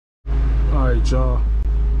Alright, y'all.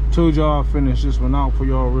 Told y'all I'll finish this one out for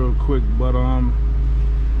y'all real quick, but I'm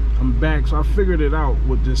back. So I figured it out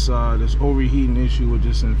with this this overheating issue with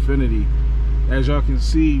this Infinity. As y'all can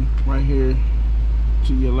see right here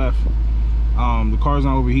to your left, the car's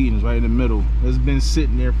not overheating, it's right in the middle. It's been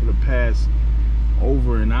sitting there for the past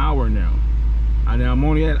over an hour now. I'm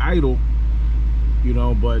only at idle, you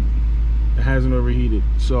know, but it hasn't overheated.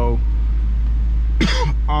 So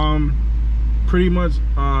pretty much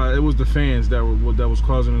it was the fans that was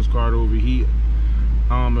causing this car to overheat.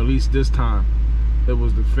 At least this time it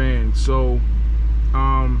was the fans. So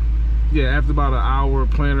yeah, after about an hour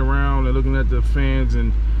playing around and looking at the fans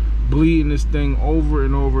and bleeding this thing over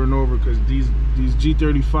and over and over, because these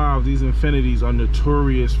G35, these Infinities, are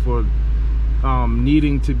notorious for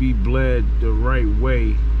needing to be bled the right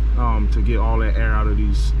way to get all that air out of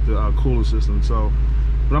the cooler system. So,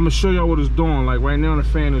 but I'm gonna show y'all what it's doing. Like right now the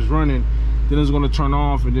fan is running, then it's gonna turn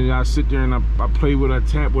off, and then I sit there and I play with it, I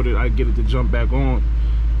tap with it, I get it to jump back on.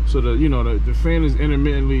 So the fan is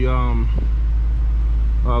intermittently going,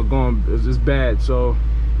 it's bad. So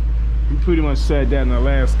we pretty much said that in the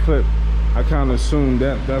last clip. I kind of assumed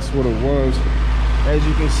that that's what it was. As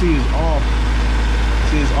you can see, it's off.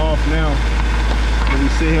 See, it's off now. And we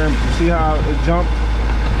sit here and see how it jumped.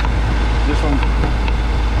 This one.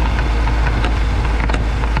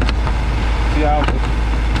 See how?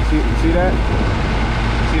 See that?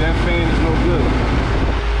 See, that fan is no good.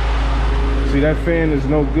 See, that fan is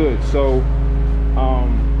no good. So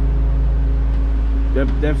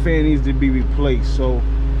that fan needs to be replaced. So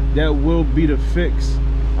that will be the fix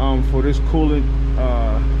for this coolant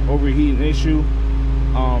overheating issue.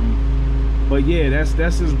 But yeah,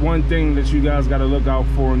 that's just one thing that you guys got to look out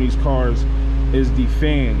for in these cars, is the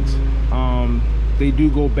fans. They do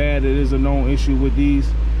go bad. It is a known issue with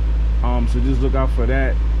these, so just look out for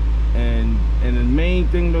that. And the main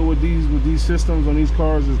thing though with these systems on these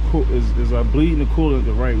cars is bleeding the coolant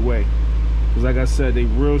the right way, because like I said, they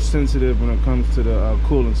real sensitive when it comes to the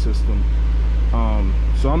cooling system.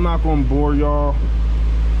 So I'm not going to bore y'all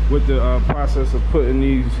with the process of putting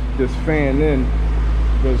this fan in,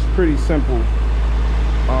 but it's pretty simple.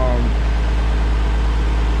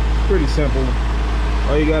 Pretty simple.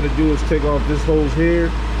 All you got to do is take off this hose here,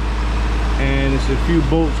 and it's a few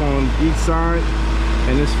bolts on each side,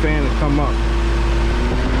 and this fan will come up.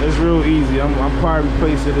 It's real easy. I'm probably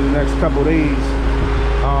replace it in the next couple days.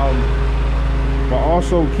 But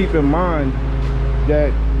also keep in mind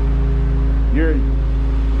that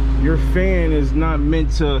your fan is not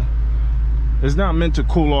meant to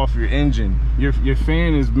cool off your engine. Your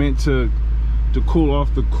fan is meant to cool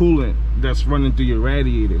off the coolant that's running through your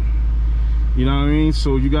radiator. You know what I mean?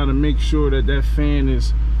 So you got to make sure that fan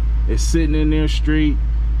is sitting in there straight.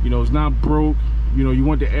 You know, it's not broke. You know, you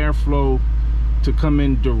want the airflow to come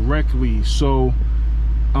in directly, so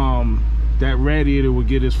that radiator will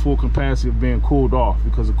get its full capacity of being cooled off,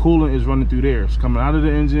 because the coolant is running through there. It's coming out of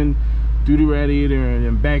the engine, through the radiator, and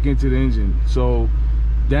then back into the engine. So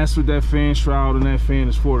that's what that fan shroud and that fan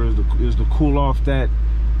is for, is to cool off that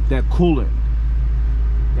coolant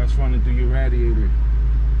that's running through your radiator.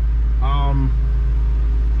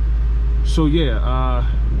 So yeah,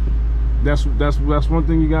 that's one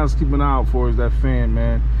thing you guys keep an eye out for, is that fan,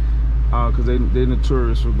 man, because they're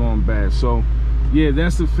notorious for going bad. So yeah,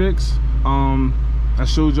 that's the fix. I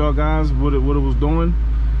showed y'all guys what it was doing.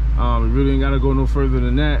 It really ain't gotta go no further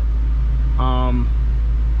than that.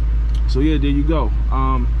 So yeah, there you go.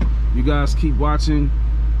 You guys keep watching,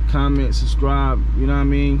 comment, subscribe, you know what I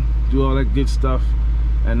mean, do all that good stuff,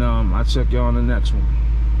 and I'll check y'all on the next one.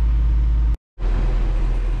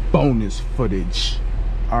 Bonus footage.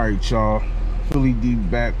 Alright, y'all, Philly D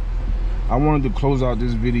back. I wanted to close out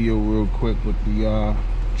this video real quick with the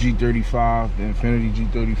G35, the Infinity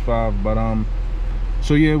G35, but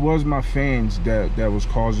so yeah, it was my fans that was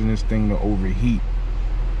causing this thing to overheat.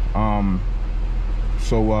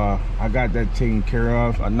 So I got that taken care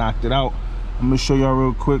of. I knocked it out. I'm gonna show y'all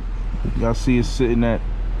real quick. Y'all see it's sitting at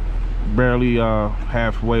barely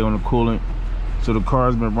halfway on the coolant. So the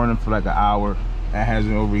car's been running for like an hour. It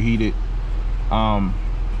hasn't overheated. I'm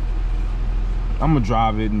gonna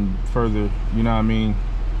drive it and further, you know what I mean.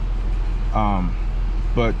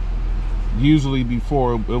 But usually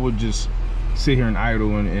before, it would just sit here and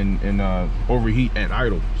idle and overheat at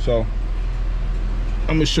idle. So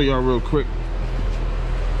I'm gonna show y'all real quick.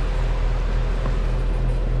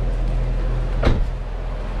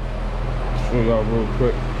 Show y'all real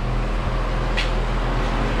quick.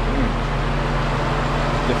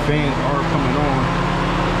 The fans are coming on.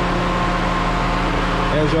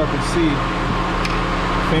 As y'all can see,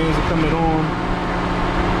 fans are coming on.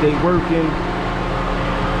 They working.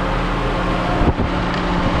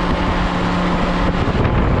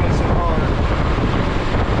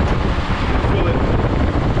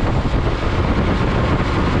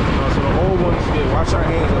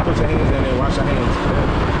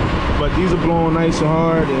 these are blowing nice and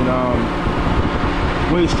hard and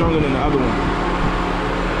way stronger than the other one.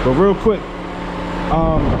 But real quick,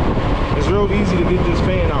 it's real easy to get this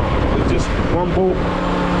fan out. It's just one bolt,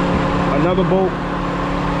 another bolt,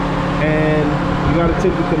 and you got to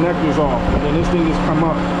take the connectors off, and then this thing just come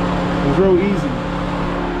up. It's real easy.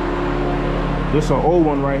 This is an old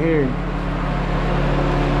one right here.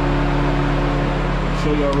 I'll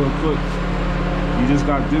show y'all real quick. You just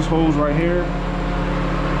got this hose right here,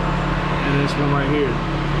 and this one right here.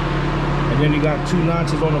 And then you got 2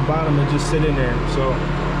 notches on the bottom that just sit in there. So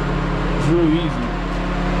it's real easy.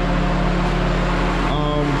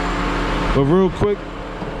 But real quick,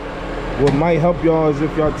 what might help y'all is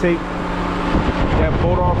if y'all take that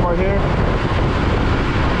bolt off right here,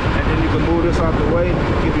 and then you can move this out the way,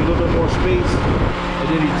 give you a little bit more space, and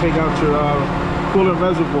then you take out your coolant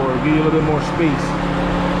reservoir, give you a little bit more space.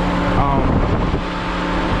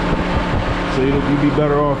 So you'll be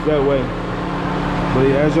better off that way. But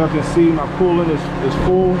yeah, as y'all can see, my coolant is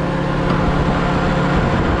full,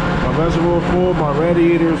 my reservoir is full, my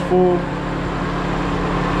radiator is full.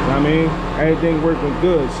 I mean, everything working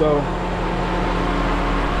good. So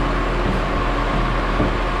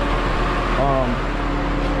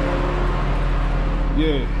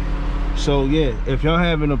yeah, so yeah, if y'all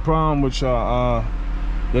having a problem with your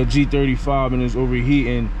the G35 and it's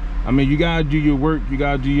overheating, I mean, you gotta do your work, you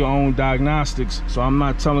gotta do your own diagnostics. So I'm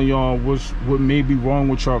not telling y'all what may be wrong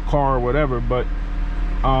with your car or whatever, but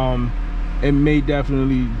it may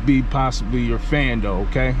definitely be possibly your fan though,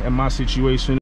 okay? In my situation,